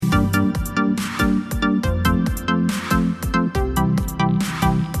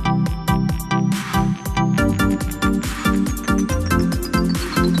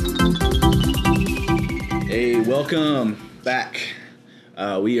Welcome back.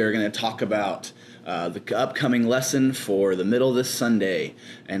 We are going to talk about the upcoming lesson for the middle of this Sunday,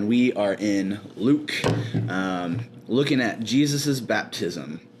 and we are in Luke, looking at Jesus'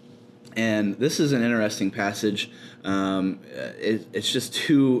 baptism. And this is an interesting passage. It's just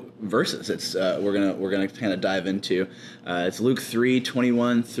two verses. It's we're gonna kind of dive into. It's Luke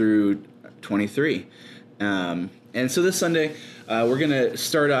 3:21 through 23. And so this Sunday, we're going to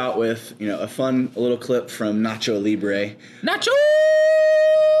start out with, a fun little clip from Nacho Libre. Nacho!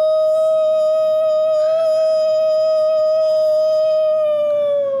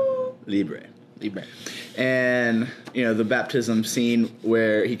 Libre. And, the baptism scene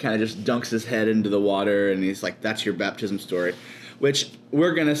where he kind of just dunks his head into the water and he's like, that's your baptism story. Which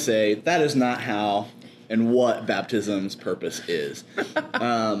we're going to say that is not how and what baptism's purpose is.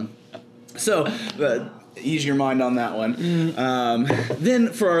 Ease your mind on that one. Then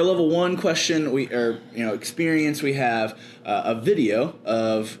for our level 1 question, experience, we have a video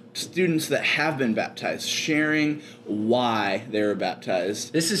of students that have been baptized sharing why they were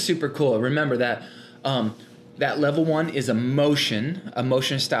baptized. This is super cool. Remember that that level 1 is a motion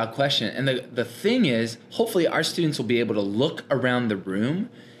style question. And the thing is, hopefully our students will be able to look around the room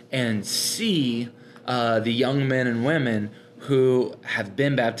and see the young men and women who have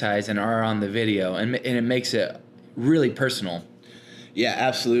been baptized and are on the video, and it makes it really personal. Yeah,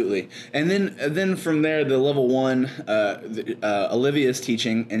 absolutely. And then from there, the level 1, Olivia's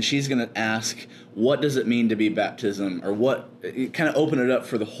teaching, and she's going to ask, what does it mean to be baptism, or what, kind of open it up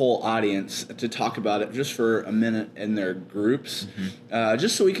for the whole audience to talk about it just for a minute in their groups,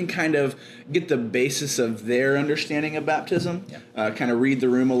 just so we can kind of get the basis of their understanding of baptism, kind of read the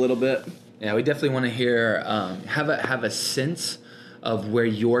room a little bit. Yeah, we definitely want to hear, have a sense of where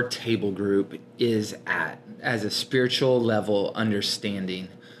your table group is at as a spiritual level understanding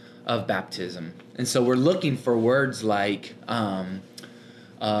of baptism. And so we're looking for words like,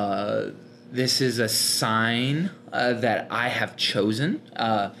 this is a sign that I have chosen.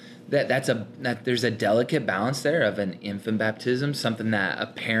 That there's a delicate balance there of an infant baptism, something that a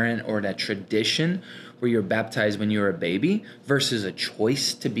parent or that tradition where you're baptized when you're a baby versus a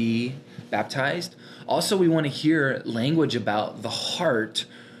choice to be baptized. Also, we want to hear language about the heart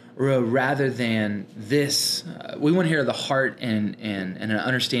rather than this. We want to hear the heart and an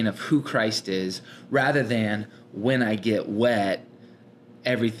understanding of who Christ is rather than when I get wet,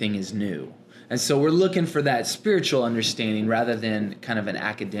 everything is new. And so we're looking for that spiritual understanding rather than kind of an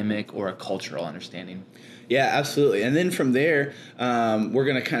academic or a cultural understanding. Yeah, absolutely. And then from there, we're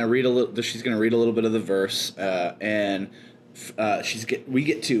going to kind of read a little. She's going to read a little bit of the verse, and we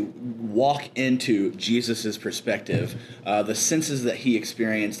get to walk into Jesus's perspective, the senses that he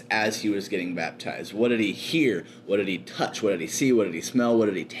experienced as he was getting baptized. What did he hear? What did he touch? What did he see? What did he smell? What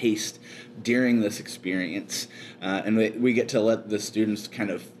did he taste during this experience? And we get to let the students kind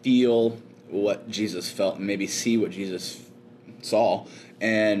of feel what Jesus felt and maybe see what Jesus saw,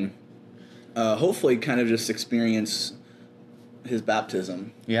 and hopefully kind of just experience his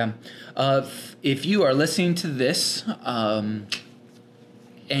baptism. Yeah. If you are listening to this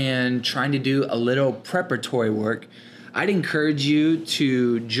and trying to do a little preparatory work, I'd encourage you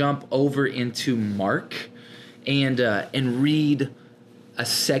to jump over into Mark and read a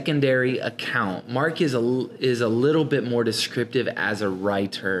secondary account. Mark is a little bit more descriptive as a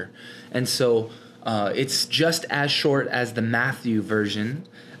writer, and so it's just as short as the Matthew version.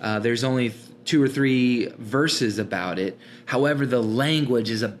 There's only 2 or 3 verses about it. However, the language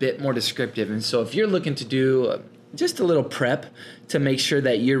is a bit more descriptive. And so if you're looking to do just a little prep to make sure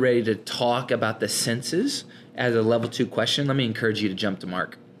that you're ready to talk about the senses as a level 2 question, let me encourage you to jump to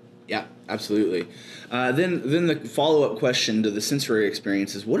Mark. Yeah, absolutely. Then the follow-up question to the sensory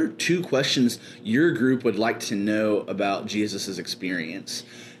experience is, what are 2 questions your group would like to know about Jesus' experience?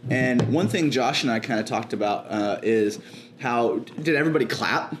 And one thing Josh and I kind of talked about is, how did everybody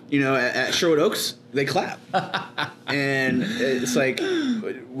clap? At Sherwood Oaks, they clap. And it's like,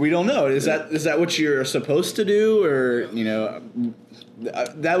 we don't know. Is that what you're supposed to do? Or,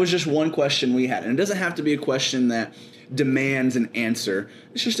 that was just one question we had. And it doesn't have to be a question that demands an answer.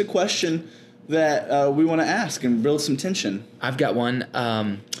 It's just a question that we want to ask and build some tension. I've got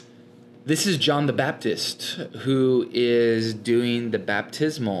one. This is John the Baptist who is doing the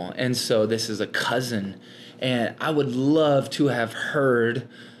baptismal. And so this is a cousin. And I would love to have heard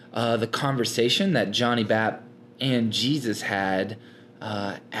the conversation that Johnny Bapp and Jesus had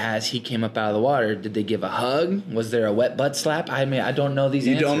as he came up out of the water. Did they give a hug? Was there a wet butt slap? I mean, I don't know these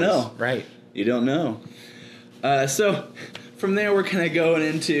answers. You don't know. Right. You don't know. So from there, we're kind of going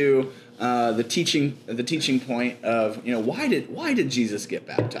into the teaching point of, why did Jesus get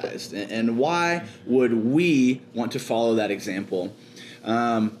baptized, and why would we want to follow that example?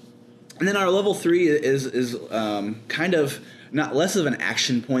 And then our level 3 is kind of not less of an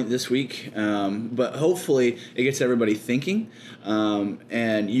action point this week, but hopefully it gets everybody thinking,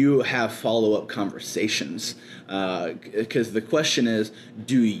 and you have follow-up conversations. Because the question is,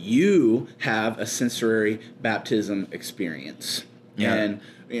 do you have a sensory baptism experience? Yeah.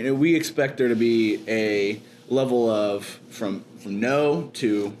 And we expect there to be a level of from no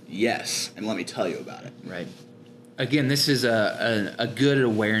to yes, and let me tell you about it. Right. Again, this is a good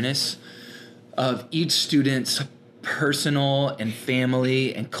awareness of each student's personal and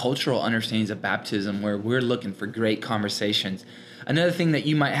family and cultural understandings of baptism, where we're looking for great conversations. Another thing that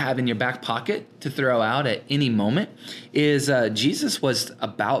you might have in your back pocket to throw out at any moment is Jesus was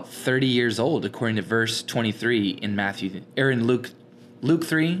about 30 years old, according to verse 23 in Luke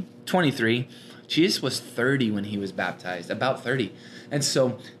 3:23. Jesus was 30 when he was baptized, about 30. And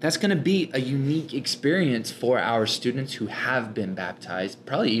so that's going to be a unique experience for our students who have been baptized,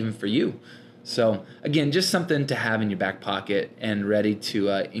 probably even for you. So again, just something to have in your back pocket and ready to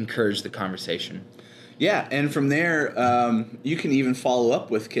encourage the conversation. Yeah, and from there, you can even follow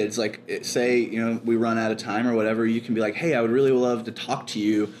up with kids. Like, say, we run out of time or whatever, you can be like, hey, I would really love to talk to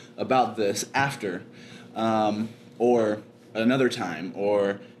you about this after, or another time,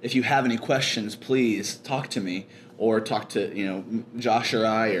 or if you have any questions, please talk to me, or talk to, Josh or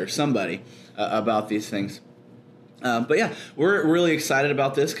I or somebody about these things. But yeah, we're really excited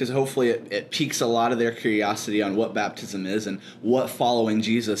about this because hopefully it piques a lot of their curiosity on what baptism is and what following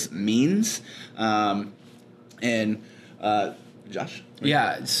Jesus means. Josh?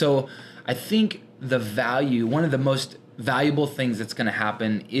 Yeah, so I think one of the most valuable things that's going to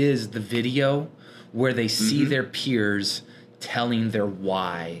happen is the video where they see their peers telling their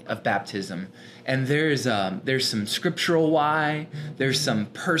why of baptism. And there's some scriptural why, there's some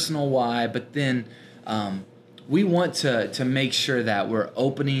personal why, but then we want to make sure that we're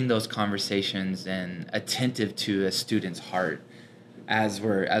opening those conversations and attentive to a student's heart as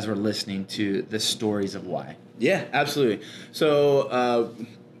we're listening to the stories of why. Yeah, absolutely. So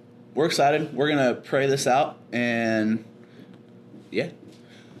we're excited. We're gonna pray this out, and yeah,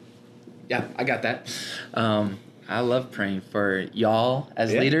 I got that. I love praying for y'all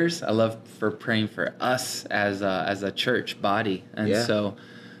as leaders. I love for praying for us as a church body, and so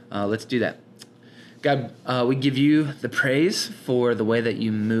let's do that. God, we give you the praise for the way that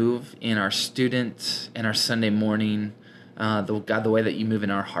you move in our students in our Sunday morning, the way that you move in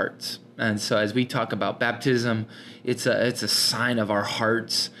our hearts. And so as we talk about baptism, it's a sign of our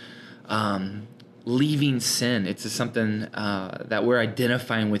hearts leaving sin. It's something that we're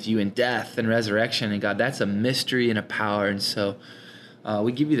identifying with you in death and resurrection. And God, that's a mystery and a power. And so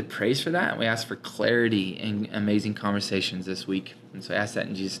we give you the praise for that. And we ask for clarity and amazing conversations this week. And so I ask that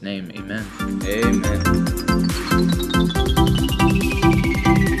in Jesus' name. Amen. Amen.